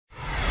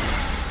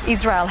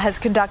Israel has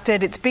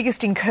conducted its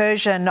biggest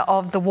incursion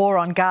of the war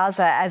on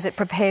Gaza as it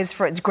prepares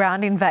for its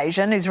ground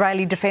invasion.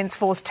 Israeli Defence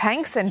Force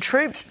tanks and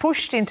troops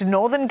pushed into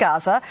northern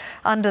Gaza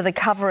under the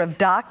cover of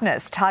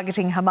darkness,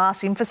 targeting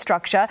Hamas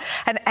infrastructure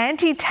and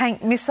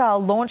anti-tank missile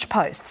launch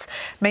posts.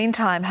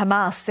 Meantime,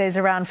 Hamas says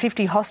around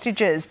 50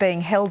 hostages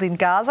being held in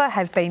Gaza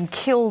have been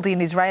killed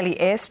in Israeli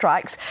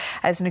airstrikes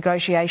as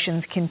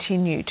negotiations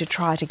continue to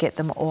try to get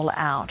them all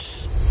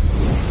out.